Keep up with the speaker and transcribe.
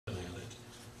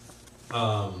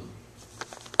Um,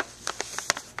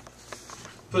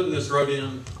 Putting this road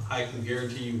in, I can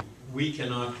guarantee you, we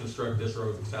cannot construct this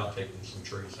road without taking some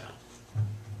trees out.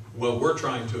 What we're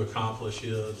trying to accomplish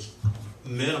is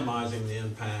minimizing the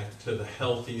impact to the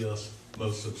healthiest,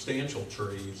 most substantial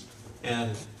trees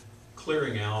and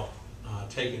clearing out,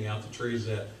 taking out the trees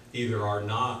that either are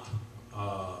not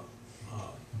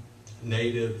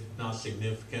native, not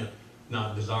significant,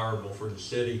 not desirable for the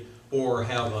city, or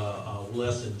have a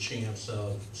lessened chance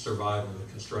of surviving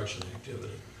the construction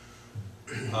activity.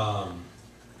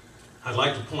 I'd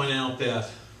like to point out that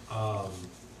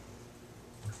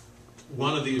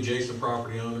one of the adjacent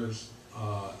property owners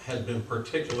has been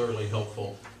particularly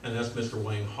helpful, and that's Mr.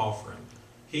 Wayne Hoffren.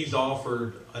 He's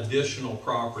offered additional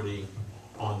property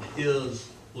on his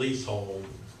leasehold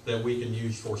that we can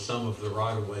use for some of the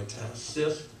right-of-way to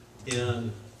assist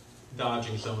in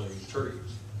dodging some of these trees.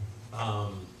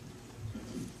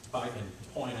 If I can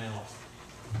point out,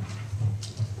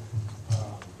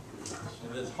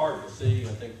 and it's hard to see, I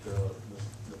think the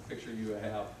picture you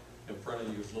have in front of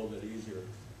you is a little bit easier.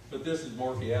 But this is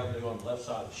Morphy Avenue on the left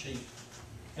side of the sheet.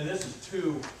 And this is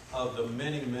two of the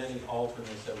many, many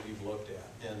alternates that we've looked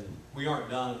at. And we aren't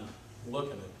done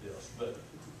looking at this, but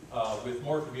with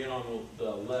Morphy being on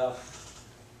the left,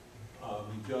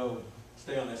 we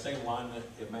stay on that same alignment,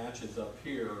 it matches up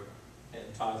here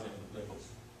and ties in Nichols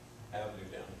Avenue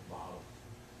down at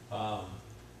the bottom.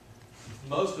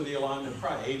 Most of the alignment,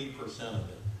 probably 80% of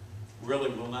it, really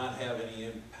will not have any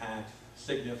impact,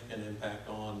 significant impact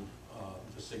on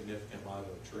the significant live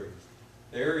oak trees.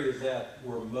 The areas that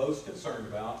we're most concerned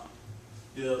about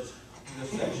is this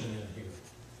section in here.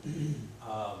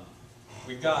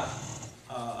 We've got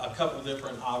a couple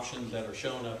different options that are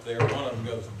shown up there. One of them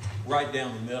goes right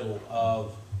down the middle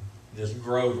of this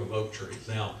grove of oak trees.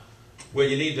 Now, what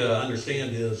you need to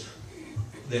understand is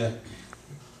that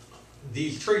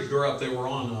these trees grew up, they were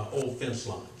on old fence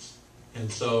lines.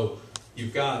 And so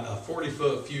you've got a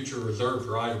 40-foot future reserved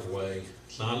right-of-way.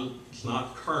 It's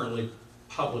not currently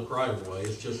public right-of-way,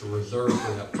 it's just a reserve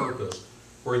for that purpose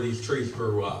where these trees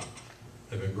grew up.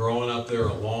 They've been growing up there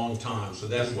a long time, so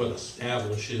that's what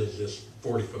establishes this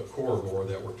 40-foot corridor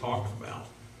that we're talking about.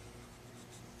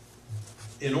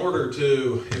 In order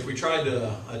to, if we tried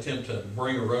to attempt to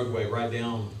bring a roadway right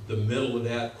down the middle of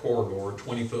that corridor,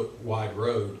 20-foot wide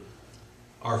road,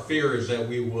 our fear is that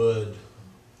we would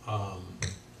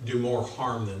do more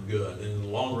harm than good. And in the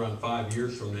long run, 5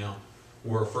 years from now,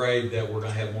 we're afraid that we're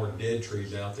going to have more dead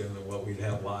trees out there than what we'd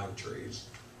have live trees.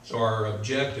 So our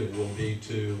objective will be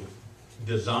to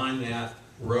design that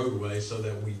roadway so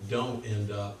that we don't end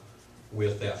up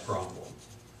with that problem.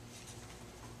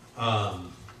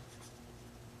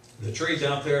 The trees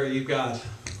out there, you've got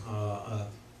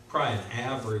probably an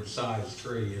average size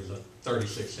tree is a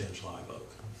 36-inch live oak.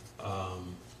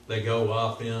 They go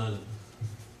up in,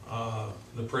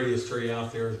 the prettiest tree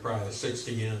out there is probably a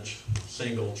 60-inch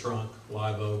single trunk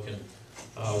live oak. And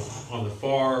on the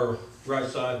far right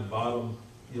side and bottom,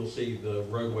 you'll see the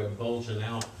roadway bulging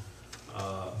out.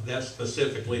 That's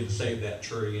specifically to save that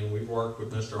tree, and we've worked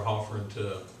with Mr. Hoffren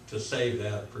to save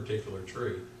that particular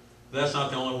tree. But that's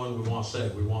not the only one we want to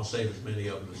save. We want to save as many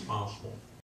of them as possible.